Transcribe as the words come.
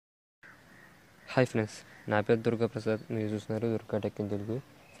Hi friends, నా పేరు దుర్గా ప్రసాద్. మీరు చూస్తున్నారు దుర్గాటెక్కింటెలుగు.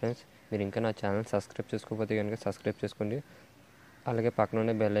 ఫ్రెండ్స్, మీరు ఇంకా నా ఛానల్ సబ్స్క్రైబ్ చేసుకోకపోతే కనుక సబ్స్క్రైబ్ చేసుకోండి. అలాగే పక్కన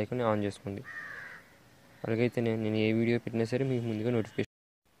ఉన్న బెల్ ఐకాన్ ఆన్ చేసుకోండి. అలాగైతే నేను ఏ వీడియో పెట్టినా సరే మీకు ముందుగా నోటిఫికేషన్.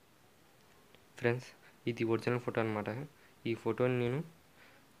 ఫ్రెండ్స్, ఇది ఒరిజినల్ ఫోటో అనమాట. ఈ ఫోటోని నేను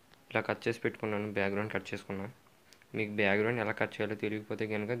ఇలా కట్ చేసి పెట్టుకున్నాను, బ్యాక్గ్రౌండ్ కట్ చేసుకున్నాను. మీకు బ్యాక్గ్రౌండ్ ఎలా కట్ చేయాలో తెలియకపోతే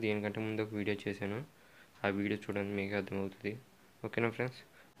కనుక దీనికంటే ముందు ఒక వీడియో చేశాను. ఆ వీడియో చూడండి, మీకు అర్థమవుతుంది. ఓకేనా ఫ్రెండ్స్?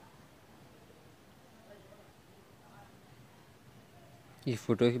 ఈ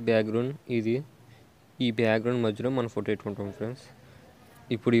ఫోటోకి బ్యాక్గ్రౌండ్ ఇది. ఈ బ్యాక్గ్రౌండ్ మధ్యలో మన ఫోటో పెట్టుకుంటాం ఫ్రెండ్స్.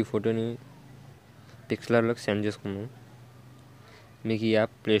 ఇప్పుడు ఈ ఫోటోని పిక్సలర్లోకి సెండ్ చేసుకుందాం. మీకు ఈ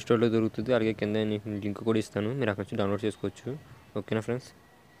యాప్ ప్లేస్టోర్లో దొరుకుతుంది. అలాగే కింద నీకు లింక్ కూడా ఇస్తాను, మీరు అక్కడ నుంచి డౌన్లోడ్ చేసుకోవచ్చు. ఓకేనా ఫ్రెండ్స్?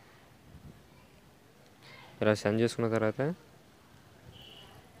 ఇలా సెండ్ చేసుకున్న తర్వాత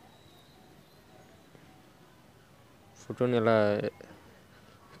ఫోటోని ఇలా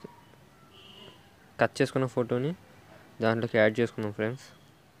కట్ చేసుకున్న ఫోటోని దాంట్లోకి యాడ్ చేసుకుందాం ఫ్రెండ్స్.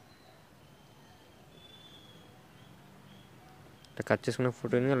 ఇలా కట్ చేసుకున్న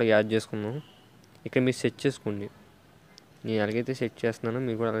ఫోటోని అలా యాడ్ చేసుకుందాం. ఇక్కడ మీరు సెట్ చేసుకోండి. నేను ఎలాగైతే సెట్ చేస్తున్నానో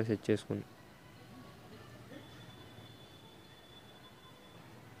మీరు కూడా అలాగే సెట్ చేసుకోండి.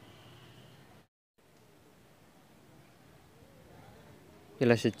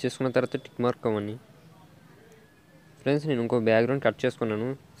 ఇలా సెట్ చేసుకున్న తర్వాత టిక్ మార్క్ అవ్వండి ఫ్రెండ్స్. నేను ఇంకో బ్యాక్గ్రౌండ్ కట్ చేసుకున్నాను.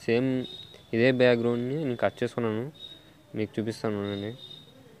 సేమ్ ఇదే బ్యాక్గ్రౌండ్ని నేను కట్ చేసుకున్నాను, మీకు చూపిస్తాను అండి.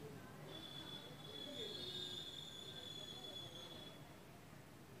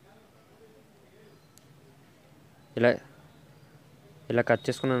 ఇలా ఇలా కట్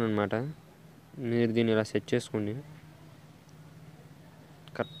చేసుకున్నాను అనమాట. మీరు దీన్ని ఇలా సెట్ చేసుకోండి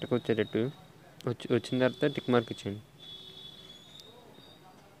కరెక్ట్గా వచ్చేటట్టు. వచ్చిన తర్వాత టిక్ మార్క్ ఇచ్చేయండి.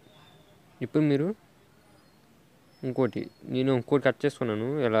 ఇప్పుడు మీరు నేను ఇంకోటి కట్ చేసుకున్నాను.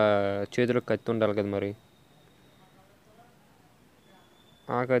 ఇలా చేతిలో కత్తి ఉండాలి కదా, మరి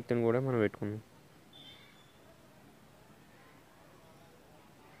ఆ కత్తిని కూడా మనం పెట్టుకున్నాం.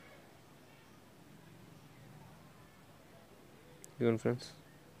 ఇదిగోండి ఫ్రెండ్స్,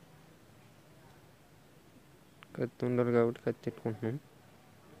 కత్తి ఉండాలి కాబట్టి కత్తి పెట్టుకుంటున్నాం.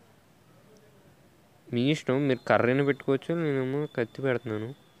 మీ ఇష్టం, మీరు కర్రైనా పెట్టుకోవచ్చు, నేనేమో కత్తి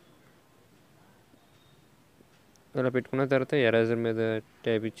పెడుతున్నాను. ఇలా పెట్టుకున్న తర్వాత ఎరేజర్ మీద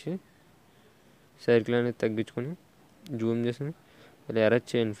ట్యాప్ ఇచ్చి సర్కిల్ అనేది తగ్గించుకొని జూమ్ చేసి ఇలా ఎరేజ్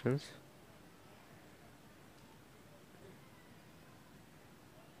చేయండి ఫ్రెండ్స్.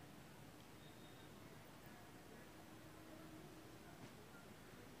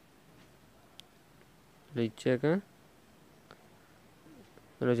 ఇలా ఇచ్చాక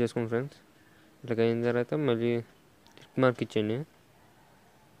ఇలా చేసుకోండి ఫ్రెండ్స్. ఇలా అయిన తర్వాత మళ్ళీ టిక్ మార్క్ ఇచ్చేయండి.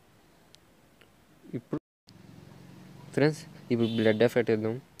 ఇప్పుడు ఫ్రెండ్స్, ఇప్పుడు బ్లడ్ ఎఫెక్ట్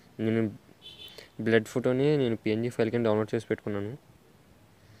ఇద్దాం. నేను బ్లడ్ ఫోటోని పిఎన్జీ ఫైల్ కింద డౌన్లోడ్ చేసి పెట్టుకున్నాను.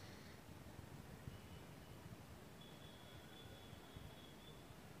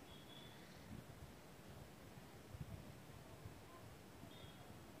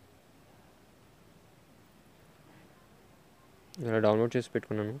 ఇలా డౌన్లోడ్ చేసి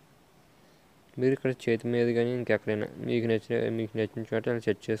పెట్టుకున్నాను. మీరు ఇక్కడ చేతి మీద కానీ ఇంకెక్కడైనా మీకు నచ్చిన చోట అలా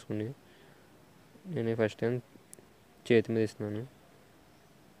సెట్ చేసుకోండి. నేను ఫస్ట్ టైం చేతి మీద ఇస్తున్నాను.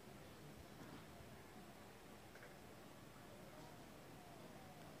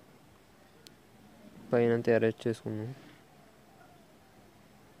 పైన అంతా అరేంజ్ చేసుకున్నాం.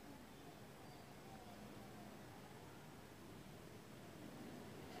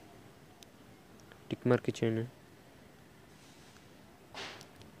 టిక్ మార్క్ ఇచ్చేయండి.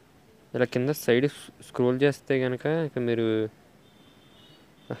 ఇలా కింద సైడ్ స్క్రోల్ చేస్తే కనుక ఇక మీరు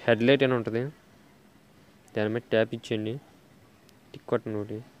హెడ్లైట్ అని ఉంటుంది, దాని మీద ట్యాప్ ఇచ్చేయండి. టిక్ కొట్టండి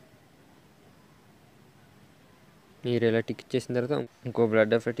ఒకటి. మీరు ఇలా టిక్ ఇచ్చేసిన తర్వాత ఇంకో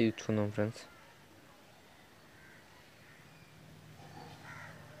బ్లడ్ ఎఫెక్ట్ ఇచ్చుకుందాం ఫ్రెండ్స్.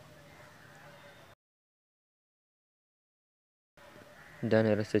 దాన్ని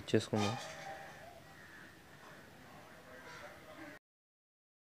ఇలా సెట్ చేసుకుందాం.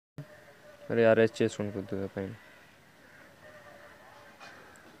 మరి అరేంజ్ చేసుకోండి కొద్దిగా పైన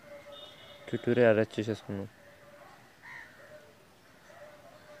చుట్టూరే అరేంజ్ చేసేసుకున్నాం.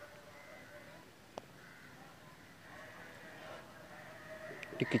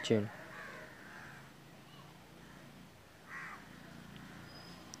 టిక్ ఇచ్చేయండి.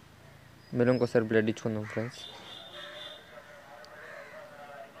 మీరు ఇంకోసారి బ్లడ్ ఇచ్చుకుందాం ఫ్రెండ్స్.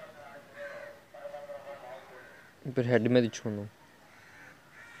 ఇప్పుడు హెడ్ మీద ఇచ్చుకుందాం.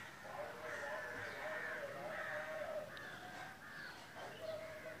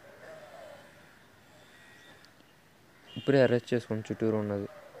 ఇప్పుడే అరేంజ్ చేసుకోండి చుట్టూరు ఉన్నది.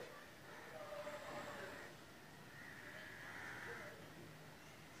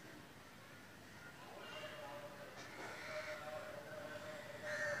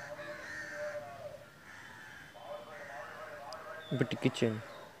 టిక్ ఇచ్చేయండి.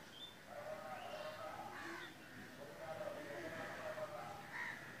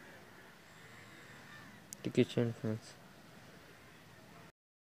 టిక్ ఇచ్చేయండి ఫ్రెండ్స్.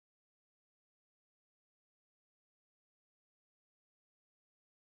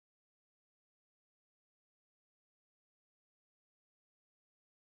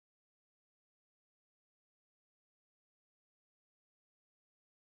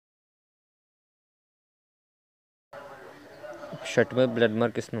 షర్ట్ మీద బ్లడ్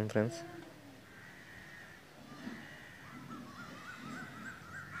మార్క్ ఇస్తున్నాం ఫ్రెండ్స్.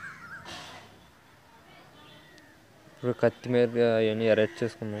 ఇప్పుడు కత్తి మీద అవన్నీ అరెస్ట్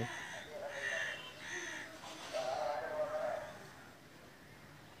చేసుకున్నాం.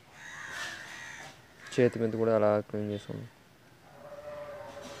 చేతి మీద కూడా అలా క్లీన్ చేసుకున్నాం.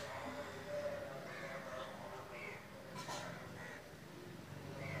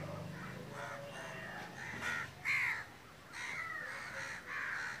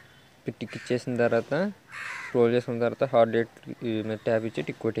 టిక్ ఇచ్చేసిన తర్వాత స్క్రోల్ చేసుకున్న తర్వాత హార్ట్ రేట్ మీద ట్యాప్ ఇచ్చి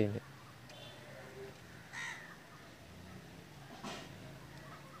టిక్ కొట్టేయండి.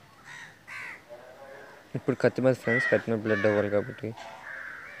 ఇప్పుడు కత్తి మీద ఫ్రెండ్స్, కత్తి మీద బ్లడ్ అవ్వాలి కాబట్టి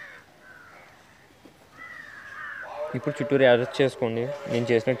ఇప్పుడు చుట్టూరు అరెస్ట్ చేసుకోండి. నేను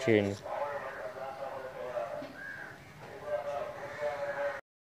చేసినట్టు చేయండి.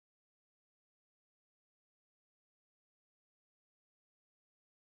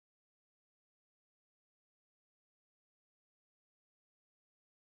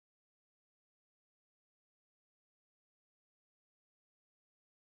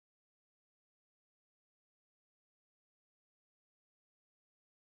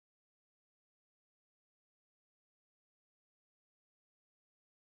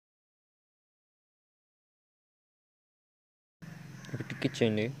 ఇప్పుడు టిక్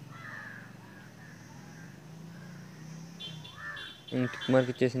ఇచ్చేయండి. టిక్ మార్క్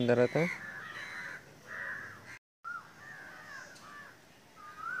ఇచ్చేసిన తర్వాత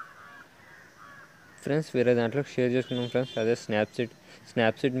ఫ్రెండ్స్ వేరే దాంట్లో షేర్ చేసుకున్నాం ఫ్రెండ్స్. అదే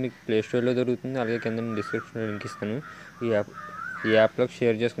స్నాప్సీడ్ మీకు ప్లే స్టోర్లో దొరుకుతుంది. అలాగే కింద డిస్క్రిప్షన్లో లింక్ ఇస్తాను. ఈ యాప్లోకి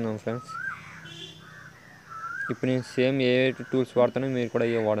షేర్ చేసుకున్నాం ఫ్రెండ్స్. ఇప్పుడు నేను సేమ్ ఏ టూల్స్ వాడతానో మీరు కూడా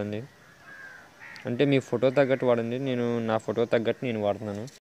ఏ వాడండి. అంటే మీ ఫోటో తగ్గట్టు వాడండి. నేను నా ఫోటో తగ్గట్టు నేను వాడుతున్నాను.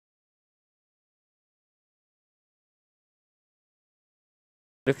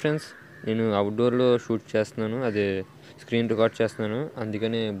 ఫ్రెండ్స్, నేను అవుట్డోర్లో షూట్ చేస్తున్నాను. అదే స్క్రీన్ రికార్డ్ చేస్తున్నాను.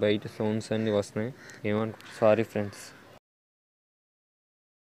 అందుకని బయట సౌండ్స్ అన్నీ వస్తున్నాయి. Sorry friends.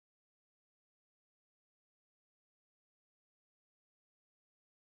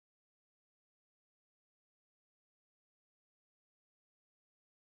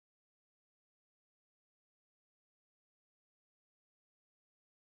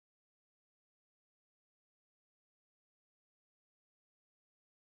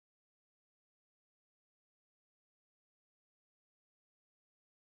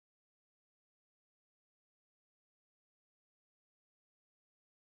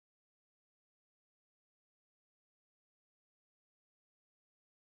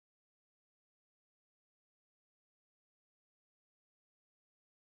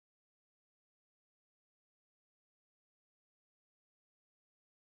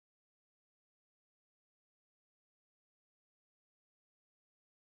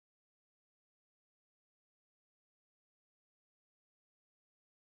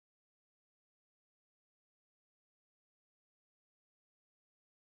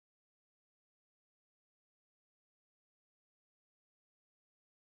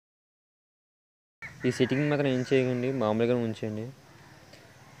 ఈ సెట్టింగ్ మాత్రం ఏం చేయకండి, మామూలుగా ఉంచండి.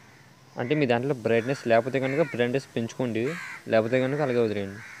 అంటే మీ దాంట్లో బ్రైట్నెస్ లేకపోతే కనుక బ్రైట్నెస్ పెంచుకోండి, లేకపోతే కనుక అలాగే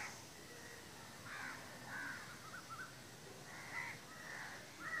వదిలేయండి.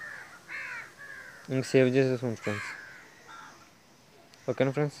 ఇంక సేవ్ చేసేసుకోండి ఫ్రెండ్స్.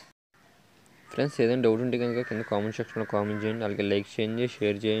 ఓకేనా ఫ్రెండ్స్ ఏదైనా డౌట్ ఉంటే కనుక కింద కామెంట్ సెక్షన్లో కామెంట్ చేయండి. అలాగే లైక్ చేయండి,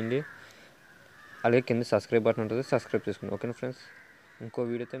 షేర్ చేయండి. అలాగే కింద సబ్స్క్రైబ్ బటన్ ఉంటుంది, సబ్స్క్రైబ్ చేసుకోండి. ఓకేనా ఫ్రెండ్స్. ఇంకో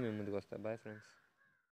వీడియోతో మేము ముందుకు వస్తాం. Bye friends.